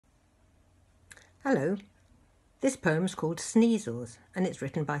Hello, this poem's called Sneezles and it's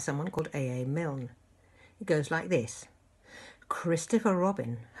written by someone called AA Milne. It goes like this. Christopher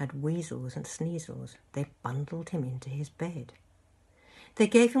Robin had weasels and sneezles. They bundled him into his bed. They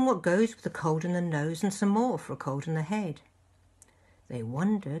gave him what goes with a cold in the nose and some more for a cold in the head. They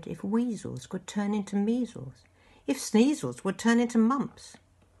wondered if weasels could turn into measles, if sneezles would turn into mumps.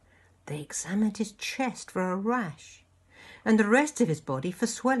 They examined his chest for a rash and the rest of his body for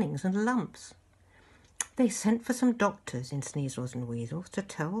swellings and lumps. They sent for some doctors in Sneezles and Weasels to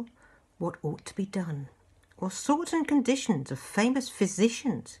tell what ought to be done. All sorts and conditions of famous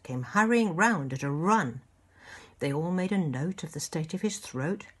physicians came hurrying round at a run. They all made a note of the state of his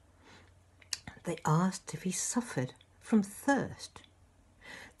throat. They asked if he suffered from thirst.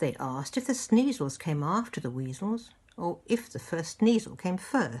 They asked if the Sneezles came after the Weasels, or if the first Sneezle came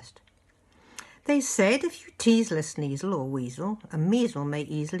first. They said if you teasle a Sneezle or Weasel, a measle may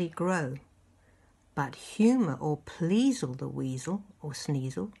easily grow. But humour or pleasel the weasel or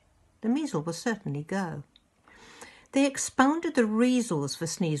sneezle, the measle will certainly go. They expounded the reasons for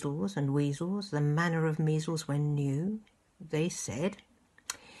sneezles and weasels, the manner of measles when new. They said,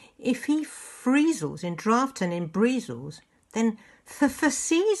 if he freezles in draught and in breezels, then the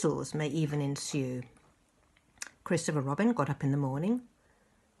seasles may even ensue. Christopher Robin got up in the morning.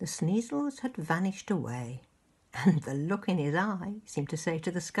 The sneezles had vanished away, and the look in his eye seemed to say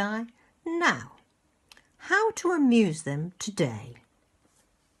to the sky, now, how to amuse them today.